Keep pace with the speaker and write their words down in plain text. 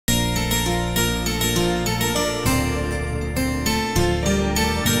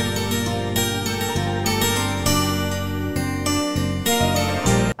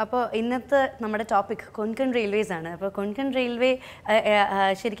അപ്പോൾ ഇന്നത്തെ നമ്മുടെ ടോപ്പിക് കൊങ്കൺ റെയിൽവേസ് ആണ്. അപ്പോൾ കൊങ്കൺ റെയിൽവേ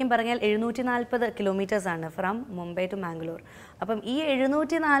ശരിക്കും പറഞ്ഞാൽ 740 കിലോമീറ്റേഴ്സാണ് ഫ്രം മുംബൈ ടു മാംഗ്ലൂർ. അപ്പം ഈ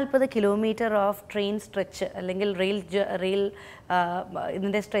 740 കിലോമീറ്റർ ഓഫ് ട്രെയിൻ സ്ട്രെച്ച് അല്ലെങ്കിൽ റെയിൽ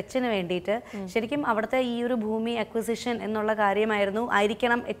ഇതിൻ്റെ സ്ട്രെച്ചിന് വേണ്ടിയിട്ട് ശരിക്കും അവിടുത്തെ ഈ ഒരു ഭൂമി അക്വിസിഷൻ എന്നുള്ള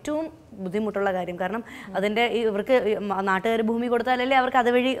ആയിരിക്കണം ഏറ്റവും ബുദ്ധിമുട്ടുള്ള കാര്യം. കാരണം അതിൻ്റെ ഇവർക്ക് നാട്ടുകാർ ഭൂമി കൊടുത്താലല്ലേ അവർക്ക്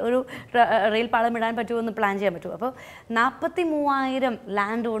അതുവഴി ഒരു റെയിൽ പാളം ഇടാൻ പറ്റുമെന്ന് പ്ലാൻ ചെയ്യാൻ പറ്റും. അപ്പോൾ 43,000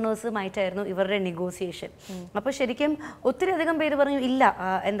 ലാൻഡ് ഓണേഴ്സുമായിട്ടായിരുന്നു ഇവരുടെ നെഗോസിയേഷൻ. അപ്പോൾ ശരിക്കും ഒത്തിരി അധികം പേര് പറഞ്ഞു ഇല്ല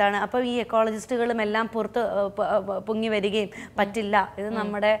എന്താണ് അപ്പോൾ ഈ എക്കോളജിസ്റ്റുകളും എല്ലാം പുറത്ത് പൊങ്ങി വരികയും പറ്റില്ല, ഇത്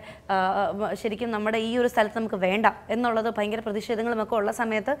നമ്മുടെ ശരിക്കും നമ്മുടെ ഈ ഒരു സ്ഥലത്ത് നമുക്ക് വേണ്ട എന്നുള്ളത് ഭയങ്കര പ്രതിഷേധങ്ങളുമൊക്കെ ഉള്ള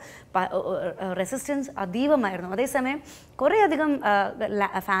സമയത്ത് റെസിസ്റ്റൻസ് അതീവമായിരുന്നു. അതേസമയം കുറേയധികം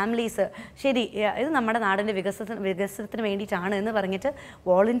ഫാമിലീസ് ശരി ഇത് നമ്മുടെ നാടിൻ്റെ വികസനത്തിന് വേണ്ടിയിട്ടാണ് എന്ന് പറഞ്ഞിട്ട്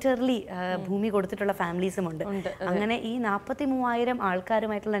വോളണ്ടിയർലി ഭൂമി കൊടുത്തിട്ടുള്ള ഫാമിലീസും ഉണ്ട്. അങ്ങനെ ഈ 43,000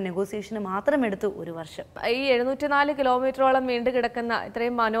 ആൾക്കാരുമായിട്ടുള്ള നെഗോസിയേഷന് മാത്രം എടുത്തു ഒരു വർഷം. ഈ 704 കിലോമീറ്ററോളം നീണ്ടു കിടക്കുന്ന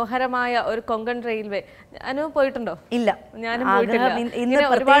ഇത്രയും മനോഹരമായ ഒരു കൊങ്കൺ റെയിൽവേ പോയിട്ടുണ്ടോ? ഇല്ല, ഞാനും പോയിട്ടില്ല.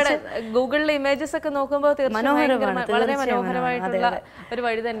 ഒരുപാട് ഗൂഗിളിലെ ഇമേജസ് ഒക്കെ നോക്കുമ്പോൾ വളരെ മനോഹരമായിട്ടുള്ള ഒരു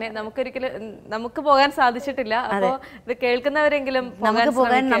വഴി തന്നെ. നമുക്ക് പോകാൻ സാധിച്ചിട്ടില്ല. അപ്പോൾ ഇത് കേൾക്കുന്നവരെങ്കിലും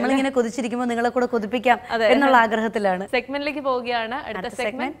നമ്മളിങ്ങനെ കൊതിച്ചിരിക്കുമ്പോൾ നിങ്ങളെ കൂടെ കൊതിപ്പിക്കാം എന്നുള്ള ആഗ്രഹത്തിലാണ്. സെഗ്മെന്റിലേക്ക് പോവുകയാണ്. അടുത്ത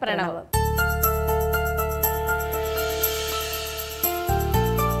സെഗ്മെന്റ് പ്രണവം.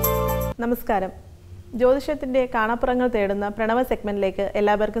 നമസ്കാരം. ജ്യോതിഷത്തിന്റെ കാണാപ്പുറങ്ങൾ തേടുന്ന പ്രണവ സെഗ്മെന്റിലേക്ക്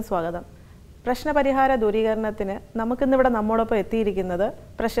എല്ലാവർക്കും സ്വാഗതം. പ്രശ്നപരിഹാര ദൂരീകരണത്തിന് നമുക്കിന്നിവിടെ നമ്മോടൊപ്പം എത്തിയിരിക്കുന്നത്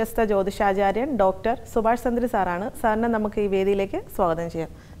പ്രശസ്ത ജ്യോതിഷാചാര്യൻ ഡോക്ടർ സുഭാഷ് ചന്ദ്ര സാറാണ്. സാറിനെ നമുക്ക് ഈ വേദിയിലേക്ക് സ്വാഗതം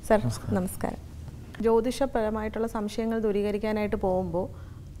ചെയ്യാം. സാർ നമസ്കാരം. ജ്യോതിഷപരമായിട്ടുള്ള സംശയങ്ങൾ ദൂരീകരിക്കാനായിട്ട് പോകുമ്പോൾ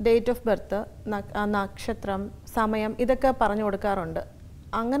ഡേറ്റ് ഓഫ് ബർത്ത്, നക്ഷത്രം, സമയം ഇതൊക്കെ പറഞ്ഞു കൊടുക്കാറുണ്ട്.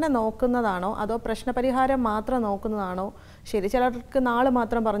 അങ്ങനെ നോക്കുന്നതാണോ അതോ പ്രശ്നപരിഹാരം മാത്രം നോക്കുന്നതാണോ ശരി? ചിലർക്ക് നാൾ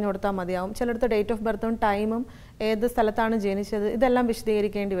മാത്രം പറഞ്ഞു കൊടുത്താൽ മതിയാവും, ചിലർക്ക് ഡേറ്റ് ഓഫ് ബർത്തും ടൈമും ഏത് സ്ഥലത്താണ് ജനിച്ചത് ഇതെല്ലാം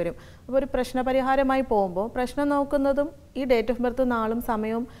വിശദീകരിക്കേണ്ടി വരും. അപ്പോൾ ഒരു പ്രശ്നപരിഹാരമായി പോകുമ്പോൾ പ്രശ്നം നോക്കുന്നതും ഈ ഡേറ്റ് ഓഫ് ബർത്ത് നാളും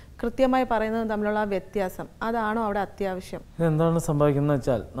സമയവും കൃത്യമായി പറയുന്നതും തമ്മിലുള്ള വ്യത്യാസം അതാണോ അവിടെ അത്യാവശ്യം? എന്താണ് സംഭവിക്കുന്നത്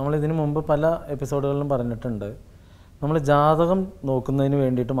വെച്ചാൽ നമ്മൾ ഇതിനു മുമ്പ് പല എപ്പിസോഡുകളിലും പറഞ്ഞിട്ടുണ്ട്, നമ്മൾ ജാതകം നോക്കുന്നതിന്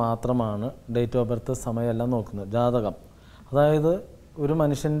വേണ്ടിയിട്ട് മാത്രമാണ് ഡേറ്റ് ഓഫ് ബർത്ത് സമയമെല്ലാം നോക്കുന്നത്. ജാതകം അതായത് ഒരു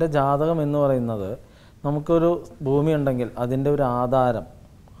മനുഷ്യൻ്റെ ജാതകം എന്ന് പറയുന്നത് നമുക്കൊരു ഭൂമി ഉണ്ടെങ്കിൽ അതിൻ്റെ ഒരു ആധാരം,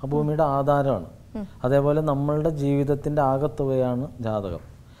 ആ ഭൂമിയുടെ ആധാരമാണ്. അതേപോലെ നമ്മളുടെ ജീവിതത്തിൻ്റെ ആകത്തുകയാണ് ജാതകം.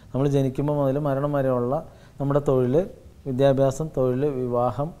 നമ്മൾ ജനിക്കുമ്പോൾ മുതൽ മരണം വരെയുള്ള നമ്മുടെ തൊഴിൽ, വിദ്യാഭ്യാസം, തൊഴിൽ,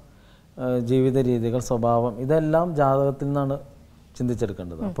 വിവാഹം, ജീവിത രീതികൾ, സ്വഭാവം ഇതെല്ലാം ജാതകത്തിൽ നിന്നാണ്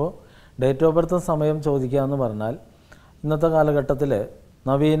ചിന്തിച്ചെടുക്കേണ്ടത്. അപ്പോൾ ഡേറ്റ് ഓഫ് ബർത്ത് സമയം ചോദിക്കുക എന്ന് പറഞ്ഞാൽ ഇന്നത്തെ കാലഘട്ടത്തിൽ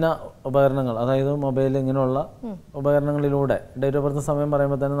നവീന ഉപകരണങ്ങൾ, അതായത് മൊബൈൽ ഇങ്ങനെയുള്ള ഉപകരണങ്ങളിലൂടെ ഡേറ്റ് ഓഫ് ബർത്ത് സമയം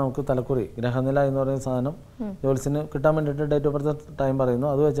പറയുമ്പോൾ തന്നെ നമുക്ക് തലക്കുറി, ഗ്രഹനില എന്ന് പറയുന്ന സാധനം ജോലിസിന് കിട്ടാൻ വേണ്ടിയിട്ട് ഡേറ്റ് ഓഫ് ബർത്ത് ടൈം പറയുന്നു.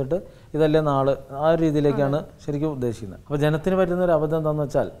 അത് വെച്ചിട്ട് ഇതല്ലേ നാള്, ആ ഒരു രീതിയിലേക്കാണ് ശരിക്കും ഉദ്ദേശിക്കുന്നത്. അപ്പോൾ ജനത്തിന് പറ്റുന്ന ഒരു അബദ്ധം എന്താണെന്ന്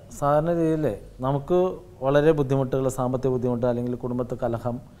വെച്ചാൽ സാധാരണ രീതിയിൽ നമുക്ക് വളരെ ബുദ്ധിമുട്ടുകൾ, സാമ്പത്തിക ബുദ്ധിമുട്ട്, അല്ലെങ്കിൽ കുടുംബത്തെ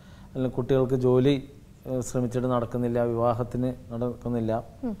കലഹം, അല്ലെങ്കിൽ കുട്ടികൾക്ക് ജോലി ശ്രമിച്ചിട്ട് നടക്കുന്നില്ല, വിവാഹത്തിന് നടക്കുന്നില്ല,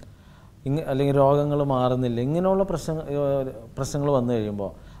 അല്ലെങ്കിൽ രോഗങ്ങൾ മാറുന്നില്ല, ഇങ്ങനെയുള്ള പ്രശ്നങ്ങൾ വന്നു കഴിയുമ്പോൾ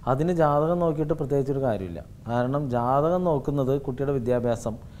അതിന് ജാതകം നോക്കിയിട്ട് പ്രത്യേകിച്ചൊരു കാര്യമില്ല. കാരണം ജാതകം നോക്കുന്നത് കുട്ടിയുടെ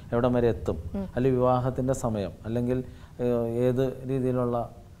വിദ്യാഭ്യാസം എവിടം വരെ എത്തും, അല്ലെങ്കിൽ വിവാഹത്തിൻ്റെ സമയം, അല്ലെങ്കിൽ ഏത് രീതിയിലുള്ള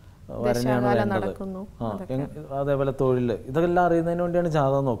വരനെയാണ് വേണ്ടത്, അതേപോലെ തൊഴിൽ, ഇതെല്ലാം അറിയുന്നതിന് വേണ്ടിയാണ്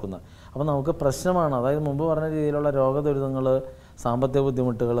ജാതകം നോക്കുന്നത്. അപ്പോൾ നമുക്ക് പ്രശ്നമാണ്, അതായത് മുമ്പ് പറഞ്ഞ രീതിയിലുള്ള രോഗദുരിതങ്ങൾ, സാമ്പത്തിക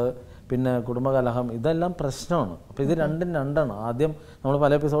ബുദ്ധിമുട്ടുകൾ, പിന്നെ കുടുംബകലഹം, ഇതെല്ലാം പ്രശ്നമാണ്. അപ്പോൾ ഇത് രണ്ടാണ്. ആദ്യം നമ്മൾ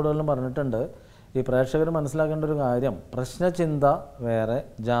പല എപ്പിസോഡുകളിലും പറഞ്ഞിട്ടുണ്ട്, ഈ പ്രേക്ഷകർ മനസ്സിലാക്കേണ്ട ഒരു കാര്യം, പ്രശ്നചിന്ത വേറെ,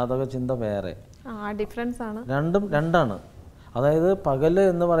 ജാതക ചിന്ത വേറെ, ഡിഫറൻസ് ആണ്. രണ്ടാണ്. അതായത് പകല്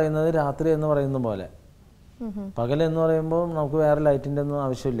എന്ന് പറയുന്നത് രാത്രി എന്ന് പറയുന്ന പോലെ. പകല് എന്ന് പറയുമ്പോൾ നമുക്ക് വേറെ ലൈറ്റിൻ്റെ ഒന്നും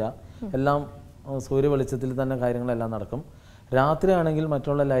ആവശ്യമില്ല, എല്ലാം സൂര്യ വെളിച്ചത്തിൽ തന്നെ കാര്യങ്ങളെല്ലാം നടക്കും. രാത്രി ആണെങ്കിൽ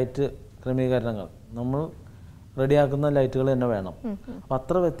മറ്റുള്ള ലൈറ്റ് ക്രമീകരണങ്ങൾ നമ്മൾ റെഡിയാക്കുന്ന ലൈറ്റുകൾ തന്നെ വേണം. അപ്പം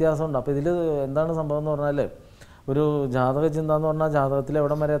അത്ര വ്യത്യാസമുണ്ട്. അപ്പോൾ ഇതിൽ എന്താണ് സംഭവം എന്ന് പറഞ്ഞാൽ, ഒരു ജാതക ചിന്ത എന്ന് പറഞ്ഞാൽ ജാതകത്തിൽ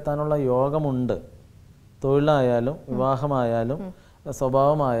എവിടം വരെ എത്താനുള്ള യോഗമുണ്ട്. തൊഴിലായാലും വിവാഹമായാലും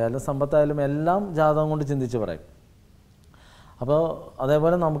സ്വഭാവമായാലും സമ്പത്തായാലും എല്ലാം ജാതകം കൊണ്ട് ചിന്തിച്ച് പറയും. അപ്പോൾ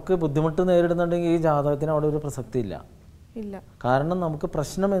അതേപോലെ നമുക്ക് ബുദ്ധിമുട്ട് നേരിടുന്നുണ്ടെങ്കിൽ ഈ ജാതകത്തിന് അവിടെ ഒരു പ്രസക്തി ഇല്ല. കാരണം നമുക്ക്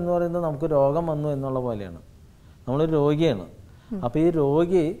പ്രശ്നം എന്ന് പറയുന്നത് നമുക്ക് രോഗം വന്നു എന്നുള്ള പോലെയാണ്. നമ്മളൊരു രോഗിയാണ്. അപ്പോൾ ഈ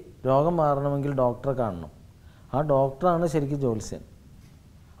രോഗം മാറണമെങ്കിൽ ഡോക്ടറെ കാണണം. ആ ഡോക്ടറാണ് ശരിക്കും ജ്യോത്സ്യൻ.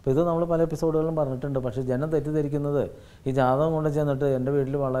 അപ്പോൾ ഇത് നമ്മൾ പല എപ്പിസോഡുകളിലും പറഞ്ഞിട്ടുണ്ട്. പക്ഷേ ജനം തെറ്റിദ്ധരിക്കുന്നത് ഈ ജാതകം കൊണ്ട് ചെന്നിട്ട് എൻ്റെ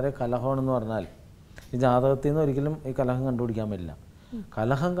വീട്ടിൽ വളരെ കലഹമാണെന്ന് പറഞ്ഞാൽ ഈ ജാതകത്തിൽ നിന്ന് ഒരിക്കലും ഈ കലഹം കണ്ടുപിടിക്കാൻ പറ്റില്ല.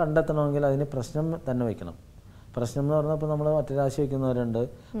 കലഹം കണ്ടെത്തണമെങ്കിൽ അതിന് പ്രശ്നം തന്നെ വയ്ക്കണം. പ്രശ്നം എന്ന് പറഞ്ഞാൽ ഇപ്പോൾ നമ്മൾ ഒറ്റരാശി വയ്ക്കുന്നവരുണ്ട്,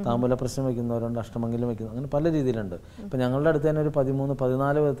 താമ്പൂല പ്രശ്നം വയ്ക്കുന്നവരുണ്ട്, അഷ്ടമംഗലം വയ്ക്കുന്നു, അങ്ങനെ പല രീതിയിലുണ്ട്. ഇപ്പോൾ ഞങ്ങളുടെ അടുത്ത് തന്നെ ഒരു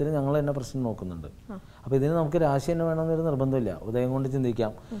 13-14 വിധത്തിൽ ഞങ്ങൾ തന്നെ പ്രശ്നം നോക്കുന്നുണ്ട്. അപ്പോൾ ഇതിന് നമുക്ക് രാശി തന്നെ വേണമെന്നൊരു നിർബന്ധമില്ല. ഉദയം കൊണ്ട്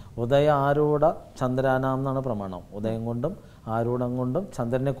ചിന്തിക്കാം. ഉദയ ആരൂഢ ചന്ദ്രാനാം എന്നാണ് പ്രമാണം. ഉദയം കൊണ്ടും ആരൂഢം കൊണ്ടും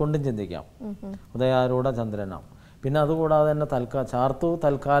ചന്ദ്രനെ കൊണ്ടും ചിന്തിക്കാം. ഉദയാരൂഢ ചന്ദ്രനാം. പിന്നെ അതുകൂടാതെ തന്നെ ചാർത്തു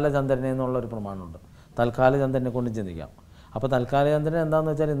തൽക്കാല ചന്ദ്രനെ എന്നുള്ളൊരു പ്രമാണമുണ്ട്. തൽക്കാല ചന്ദ്രനെ കൊണ്ടും ചിന്തിക്കാം. അപ്പോൾ തൽക്കാല ചന്ദ്രൻ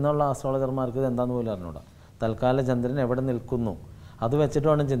എന്താണെന്ന് വെച്ചാൽ ഇന്നുള്ള ആസ്ട്രോളജർമാർക്ക് ഇത് എന്താണെന്ന് പോലും അറിഞ്ഞൂടാ. തൽക്കാല ചന്ദ്രൻ എവിടെ നിൽക്കുന്നു അത് വെച്ചിട്ട്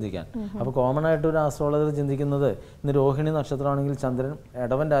വേണം ചിന്തിക്കാൻ. അപ്പോൾ കോമൺ ആയിട്ട് ഒരു ആസ്ട്രോളജർ ചിന്തിക്കുന്നത് ഇന്ന് രോഹിണി നക്ഷത്രമാണെങ്കിൽ ചന്ദ്രൻ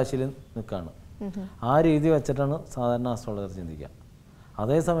ഇടവൻ രാശിയിൽ നിൽക്കുകയാണ്. ആ രീതി വെച്ചിട്ടാണ് സാധാരണ ആസ്ട്രോളജർ ചിന്തിക്കുക.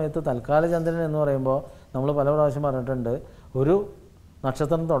 അതേ സമയത്ത് തൽക്കാല ചന്ദ്രൻ എന്ന് പറയുമ്പോൾ നമ്മൾ പല പ്രാവശ്യം പറഞ്ഞിട്ടുണ്ട്, ഒരു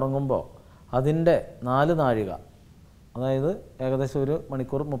നക്ഷത്രം തുടങ്ങുമ്പോൾ അതിൻ്റെ 4 നാഴിക, അതായത് ഏകദേശം 1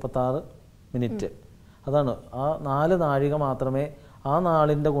 മണിക്കൂർ 36 മിനിറ്റ്, അതാണ് ആ 4 നാഴിക മാത്രമേ ആ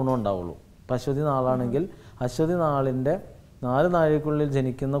നാളിൻ്റെ ഗുണം ഉണ്ടാവുള്ളൂ. ഇപ്പം അശ്വതി നാളാണെങ്കിൽ അശ്വതി നാളിൻ്റെ 4 നാഴികക്കുള്ളിൽ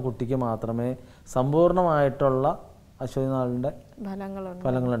ജനിക്കുന്ന കുട്ടിക്ക് മാത്രമേ സമ്പൂർണ്ണമായിട്ടുള്ള അശ്വതി നാളിൻ്റെ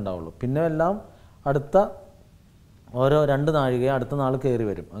ഫലങ്ങൾ ഉണ്ടാവുള്ളൂ. പിന്നെ എല്ലാം അടുത്ത ഓരോ 2 നാഴികയും അടുത്ത നാൾ കയറി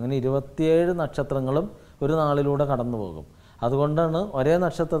വരും. അങ്ങനെ 27 നക്ഷത്രങ്ങളും ഒരു നാളിലൂടെ കടന്നു പോകും. അതുകൊണ്ടാണ് ഒരേ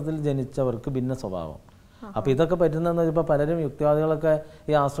നക്ഷത്രത്തിൽ ജനിച്ചവർക്ക് ഭിന്ന സ്വഭാവം. അപ്പോൾ ഇതൊക്കെ പറ്റുന്നതെന്ന് വെച്ചാൽ പലരും യുക്തിവാദികളൊക്കെ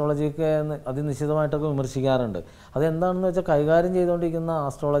ഈ ആസ്ട്രോളജിയൊക്കെ അതിനിശ്ചിതമായിട്ടൊക്കെ വിമർശിക്കാറുണ്ട്. അതെന്താണെന്ന് വെച്ചാൽ കൈകാര്യം ചെയ്തുകൊണ്ടിരിക്കുന്ന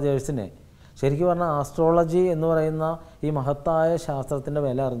ആസ്ട്രോളജേഴ്സിനെ ശരിക്കും പറഞ്ഞാൽ ആസ്ട്രോളജി എന്ന് പറയുന്ന ഈ മഹത്തായ ശാസ്ത്രത്തിൻ്റെ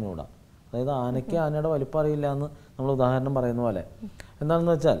വില അറിഞ്ഞുകൂടാ. അതായത് ആനയ്ക്ക് ആനയുടെ വലിപ്പം അറിയില്ല എന്ന് നമ്മൾ ഉദാഹരണം പറയുന്ന പോലെ.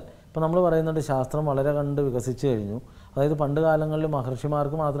 എന്താണെന്ന് വെച്ചാൽ ഇപ്പോൾ നമ്മൾ പറയുന്നുണ്ട് ശാസ്ത്രം വളരെ കണ്ട് വികസിച്ചു കഴിഞ്ഞു. അതായത് പണ്ട് കാലങ്ങളിൽ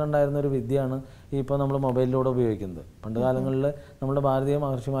മഹർഷിമാർക്ക് മാത്രം ഉണ്ടായിരുന്ന ഒരു വിദ്യയാണ് ഈ ഇപ്പോൾ നമ്മൾ മൊബൈലിലൂടെ ഉപയോഗിക്കുന്നത്. പണ്ട് കാലങ്ങളിൽ നമ്മുടെ ഭാരതീയ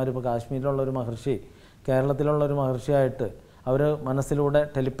മഹർഷിമാർ, ഇപ്പോൾ കാശ്മീരിലുള്ള ഒരു മഹർഷി കേരളത്തിലുള്ള ഒരു മഹർഷിയായിട്ട് അവർ മനസ്സിലൂടെ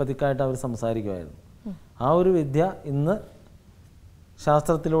ടെലിപ്പതിക്കായിട്ട് അവർ സംസാരിക്കുമായിരുന്നു. ആ ഒരു വിദ്യ ഇന്ന്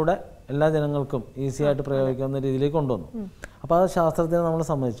ശാസ്ത്രത്തിലൂടെ എല്ലാ ജനങ്ങൾക്കും ഈസി ആയിട്ട് പ്രയോഗിക്കാവുന്ന രീതിയിലേക്ക് കൊണ്ടുവന്നു. അപ്പോൾ ആ ശാസ്ത്രത്തിന് നമ്മൾ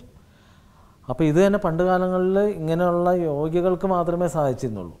സമ്മതിച്ചു. അപ്പോൾ ഇത് തന്നെ പണ്ട് കാലങ്ങളിൽ ഇങ്ങനെയുള്ള യോഗികൾക്ക് മാത്രമേ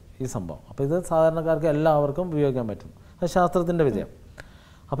സാധിച്ചിരുന്നുള്ളൂ ഈ സംഭവം. അപ്പോൾ ഇത് സാധാരണക്കാർക്ക് എല്ലാവർക്കും ഉപയോഗിക്കാൻ പറ്റും. അത് ശാസ്ത്രത്തിൻ്റെ വിജയം.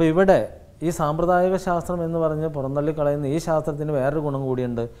 അപ്പോൾ ഇവിടെ ഈ സാമ്പ്രദായിക ശാസ്ത്രം എന്ന് പറഞ്ഞ് പുറന്തള്ളി കളയുന്ന ഈ ശാസ്ത്രത്തിന് വേറൊരു ഗുണം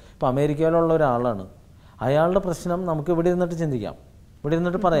കൂടിയുണ്ട്. ഇപ്പോൾ അമേരിക്കയിലുള്ള ഒരാളാണ്, അയാളുടെ പ്രശ്നം നമുക്ക് ഇവിടെ ഇരുന്നിട്ട് ചിന്തിക്കാം, ഇവിടെ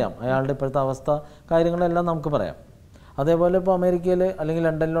ഇരുന്നിട്ട് പറയാം. അയാളുടെ ഇപ്പോഴത്തെ അവസ്ഥ കാര്യങ്ങളെല്ലാം നമുക്ക് പറയാം. അതേപോലെ ഇപ്പോൾ അമേരിക്കയിൽ അല്ലെങ്കിൽ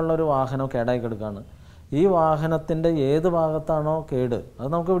ലണ്ടനിലുള്ള ഒരു വാഹനം കേടായി കിടക്കുകയാണ്. ഈ വാഹനത്തിൻ്റെ ഏത് ഭാഗത്താണോ കേട് അത്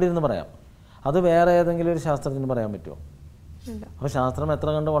നമുക്ക് ഇവിടെ ഇരുന്ന് പറയാം. അത് വേറെ ഏതെങ്കിലും ഒരു ശാസ്ത്രത്തിന് പറയാൻ പറ്റുമോ? അപ്പോൾ ശാസ്ത്രം എത്ര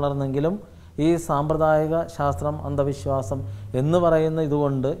കണ്ട് വളർന്നെങ്കിലും ഈ സാമ്പ്രദായിക ശാസ്ത്രം, അന്ധവിശ്വാസം എന്ന് പറയുന്ന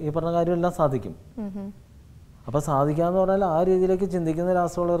ഇതുകൊണ്ട് ഈ പറഞ്ഞ കാര്യമെല്ലാം സാധിക്കും. അപ്പോൾ സാധിക്കാമെന്ന് പറഞ്ഞാൽ ആ രീതിയിലേക്ക് ചിന്തിക്കുന്ന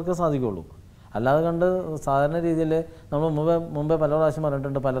രാഷ്ട്രീയർക്ക് സാധിക്കുള്ളൂ. അല്ലാതെ കണ്ട് സാധാരണ രീതിയിൽ നമ്മൾ മുമ്പേ പല പ്രാവശ്യം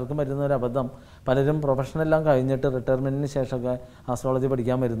പറഞ്ഞിട്ടുണ്ട്, പലർക്കും വരുന്ന ഒരു അബദ്ധം, പലരും പ്രൊഫഷനെല്ലാം കഴിഞ്ഞിട്ട് റിട്ടയർമെൻറ്റിന് ശേഷമൊക്കെ ആസ്ട്രോളജി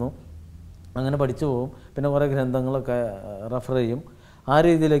പഠിക്കാൻ വരുന്നു. അങ്ങനെ പഠിച്ചു പോകും. പിന്നെ കുറേ ഗ്രന്ഥങ്ങളൊക്കെ റെഫർ ചെയ്യും. ആ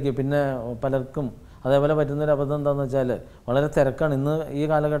രീതിയിലേക്ക് പിന്നെ പലർക്കും അതേപോലെ പറ്റുന്നൊരു അബദ്ധം എന്താണെന്ന് വെച്ചാൽ വളരെ തിരക്കാണ്. ഇന്ന് ഈ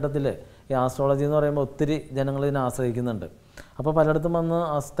കാലഘട്ടത്തിൽ ഈ ആസ്ട്രോളജി എന്ന് പറയുമ്പോൾ ഒത്തിരി ജനങ്ങൾ ഇതിനെ ആശ്രയിക്കുന്നുണ്ട്. അപ്പോൾ പലയിടത്തും വന്ന്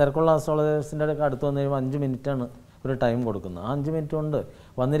തിരക്കുള്ള ആസ്ട്രോളജേഴ്സിൻ്റെ ഒക്കെ അടുത്ത് വന്നു കഴിയുമ്പോൾ 5 മിനിറ്റാണ് ഒരു ടൈം കൊടുക്കുന്നത്. ആ 5 മിനിറ്റ് കൊണ്ട്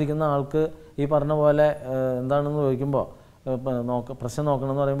വന്നിരിക്കുന്ന ആൾക്ക് ഈ പറഞ്ഞ പോലെ എന്താണെന്ന് ചോദിക്കുമ്പോൾ പ്രശ്നം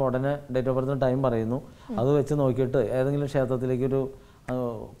നോക്കണമെന്ന് പറയുമ്പോൾ ഉടനെ ഡേറ്റ് ഓഫ് ബർത്തിന് ടൈം പറയുന്നു. അത് വെച്ച് നോക്കിയിട്ട് ഏതെങ്കിലും ക്ഷേത്രത്തിലേക്ക് ഒരു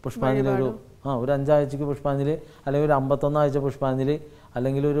പുഷ്പാഞ്ജലി, ഒരു 5 ആഴ്ചയ്ക്ക് പുഷ്പാഞ്ജലി, അല്ലെങ്കിൽ ഒരു 51 ആഴ്ച പുഷ്പാഞ്ജലി,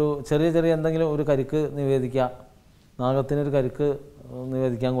 അല്ലെങ്കിൽ ഒരു ചെറിയ എന്തെങ്കിലും ഒരു കരിക്ക് നിവേദിക്കുക, നാഗത്തിനൊരു കരിക്ക്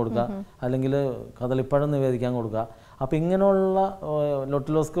നിവേദിക്കാൻ കൊടുക്കുക, അല്ലെങ്കിൽ കദളിപ്പഴം നിവേദിക്കാൻ കൊടുക്കുക. അപ്പം ഇങ്ങനെയുള്ള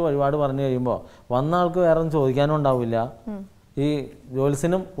ലൊട്ടിലോസ്ക്ക് വഴിപാട് പറഞ്ഞു കഴിയുമ്പോൾ വന്ന ആൾക്ക് വേറെ ഒന്നും ചോദിക്കാനും ഉണ്ടാവില്ല, ഈ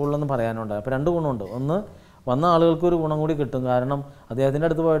ജ്യോത്സ്യനും കൂടുതലൊന്നും പറയാനും ഉണ്ടാവില്ല. അപ്പോൾ 2 ഗുണമുണ്ട്. ഒന്ന്, വന്ന ആളുകൾക്ക് ഒരു ഗുണം കൂടി കിട്ടും. കാരണം അദ്ദേഹത്തിൻ്റെ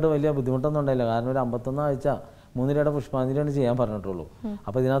അടുത്ത് പോയിട്ട് വലിയ ബുദ്ധിമുട്ടൊന്നും ഉണ്ടായില്ല. കാരണം ഒരു 51 ആഴ്ച 3 രൂപയുടെ പുഷ്പാഞ്ജലിയാണ് ചെയ്യാൻ പറഞ്ഞിട്ടുള്ളൂ.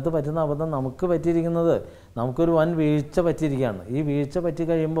 അപ്പോൾ ഇതിനകത്ത് പറ്റുന്ന അബദ്ധം നമുക്ക് പറ്റിയിരിക്കുന്നത്, നമുക്കൊരു വൻ വീഴ്ച പറ്റിയിരിക്കുകയാണ്. ഈ വീഴ്ച പറ്റി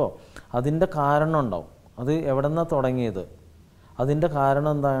കഴിയുമ്പോൾ അതിൻ്റെ കാരണം ഉണ്ടാവും. അത് എവിടെ നിന്നാണ് തുടങ്ങിയത്, അതിൻ്റെ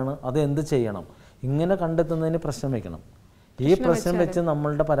കാരണം എന്താണ്, അത് എന്ത് ചെയ്യണം, ഇങ്ങനെ കണ്ടെത്തുന്നതിന് പ്രശ്നം വയ്ക്കണം. ഈ പ്രശ്നം വെച്ച്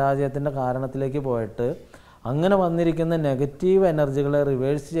നമ്മളുടെ പരാജയത്തിൻ്റെ കാരണത്തിലേക്ക് പോയിട്ട് അങ്ങനെ വന്നിരിക്കുന്ന നെഗറ്റീവ് എനർജികളെ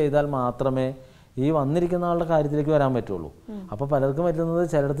റിവേഴ്സ് ചെയ്താൽ മാത്രമേ ഈ വന്നിരിക്കുന്ന ആളുടെ കാര്യത്തിലേക്ക് വരാൻ പറ്റുള്ളൂ. അപ്പോൾ പലർക്കും പറ്റുന്നത്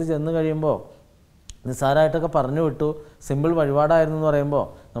ചിലടത്ത് ചെന്ന് കഴിയുമ്പോൾ നിസ്സാരമായിട്ടൊക്കെ പറഞ്ഞു വിട്ടു, സിമ്പിൾ വഴിപാടായിരുന്നു എന്ന് പറയുമ്പോൾ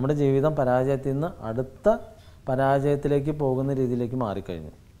നമ്മുടെ ജീവിതം പരാജയത്തിൽ നിന്ന് അടുത്ത പരാജയത്തിലേക്ക് പോകുന്ന രീതിയിലേക്ക്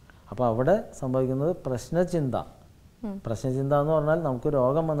മാറിക്കഴിഞ്ഞു. അപ്പോൾ അവിടെ സംഭവിക്കുന്നത് പ്രശ്നചിന്ത എന്ന് പറഞ്ഞാൽ നമുക്ക്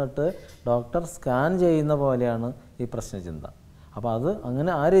രോഗം വന്നിട്ട് ഡോക്ടർ സ്കാൻ ചെയ്യുന്ന പോലെയാണ് ഈ പ്രശ്നചിന്ത. അപ്പോൾ അത്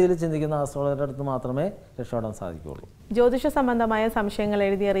അങ്ങനെ ആ രീതിയിൽ ചിന്തിക്കുന്ന ആസ്ട്രോളജറുടെ അടുത്ത് മാത്രമേ രക്ഷപ്പെടാൻ സാധിക്കുകയുള്ളൂ. ജ്യോതിഷ സംബന്ധമായ സംശയങ്ങൾ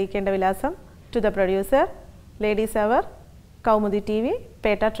എഴുതി അറിയിക്കേണ്ട വിലാസം: to the producer, ladies our, Kaumudi TV,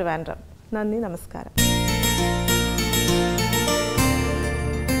 Pettah, Trivandrum. നന്ദി, നമസ്കാരം.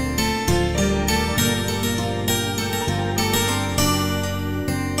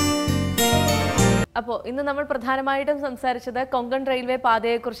 അപ്പോൾ ഇന്ന് നമ്മൾ പ്രധാനമായിട്ടും സംസാരിച്ചത് കൊങ്കൺ റെയിൽവേ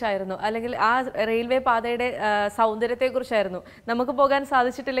പാതയെക്കുറിച്ചായിരുന്നു, അല്ലെങ്കിൽ ആ റെയിൽവേ പാതയുടെ സൗന്ദര്യത്തെക്കുറിച്ചായിരുന്നു. നമുക്ക് പോകാൻ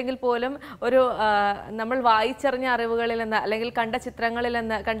സാധിച്ചിട്ടില്ലെങ്കിൽ പോലും നമ്മൾ വായിച്ചറിഞ്ഞ അറിവുകളിൽ നിന്ന്, അല്ലെങ്കിൽ കണ്ട ചിത്രങ്ങളിൽ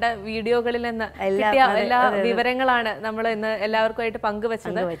നിന്ന്, കണ്ട വീഡിയോകളിൽ നിന്ന് കിട്ടിയ എല്ലാ വിവരങ്ങളാണ് നമ്മൾ ഇന്ന് എല്ലാവർക്കുമായിട്ട്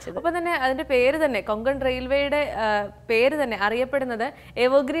പങ്കുവച്ചത്. അപ്പൊ തന്നെ അതിന്റെ പേര് തന്നെ, കൊങ്കൺ റെയിൽവേയുടെ പേര് തന്നെ അറിയപ്പെടുന്നത്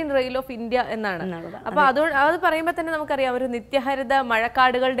എവർഗ്രീൻ റെയിൽ ഓഫ് ഇന്ത്യ എന്നാണ്. അപ്പൊ അത് പറയുമ്പോൾ തന്നെ നമുക്കറിയാം ഒരു നിത്യഹരിത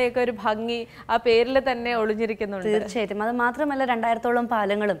മഴക്കാടുകളുടെയൊക്കെ ഒരു ഭംഗി ആ പേരിൽ തന്നെ ഒളിഞ്ഞിരിക്കുന്നുണ്ട്. തീർച്ചയായിട്ടും. അത് മാത്രമല്ല 2000-ഓളം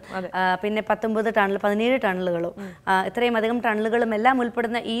പാലങ്ങളും പിന്നെ 17 ടണലുകളും ഇത്രയും അധികം ടണലുകളും എല്ലാം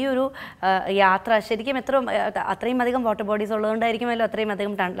ഉൾപ്പെടുന്ന ഈ ഒരു യാത്ര ശരിക്കും അത്രയും അധികം വാട്ടർ ബോഡീസ് ഉള്ളതുകൊണ്ടായിരിക്കുമല്ലോ അത്രയും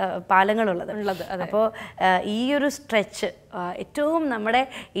അധികം പാലങ്ങളുള്ളത്. അപ്പോൾ ഈ ഒരു സ്ട്രെച്ച് ഏറ്റവും നമ്മുടെ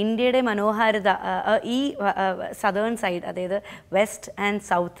ഇന്ത്യയുടെ മനോഹാരിത, ഈ സദേൺ സൈഡ്, അതായത് വെസ്റ്റ് ആൻഡ്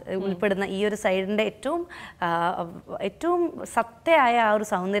സൗത്ത് ഉൾപ്പെടുന്ന ഈ ഒരു സൈഡിൻ്റെ ഏറ്റവും സത്യമായ ആ ഒരു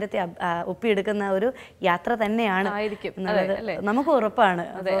സൗന്ദര്യത്തെ ഒപ്പിയെടുക്കുന്ന ഒരു യാത്ര തന്നെയാണ് നമുക്ക് ഉറപ്പാണ്.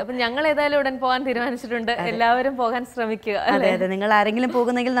 അതെ, അപ്പൊ ഞങ്ങൾ ഏതായാലും ഉടൻ പോകാൻ തീരുമാനിച്ചിട്ടുണ്ട്. എല്ലാവരും പോകാൻ ശ്രമിക്കുക. അതെ അതെ, നിങ്ങൾ ആരെങ്കിലും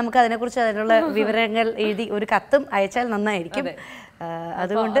പോകുന്നെങ്കിൽ നമുക്ക് അതിനെക്കുറിച്ച് അതിനുള്ള വിവരങ്ങൾ എഴുതി ഒരു കത്തും അയച്ചാൽ നന്നായിരിക്കും.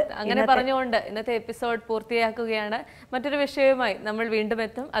 അതുകൊണ്ട് അങ്ങനെ പറഞ്ഞുകൊണ്ട് ഇന്നത്തെ എപ്പിസോഡ് പൂർത്തിയാക്കുകയാണ്. മറ്റൊരു വിഷയവുമായി നമ്മൾ വീണ്ടും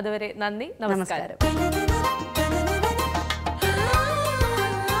എത്തും. അതുവരെ നന്ദി, നമസ്കാരം.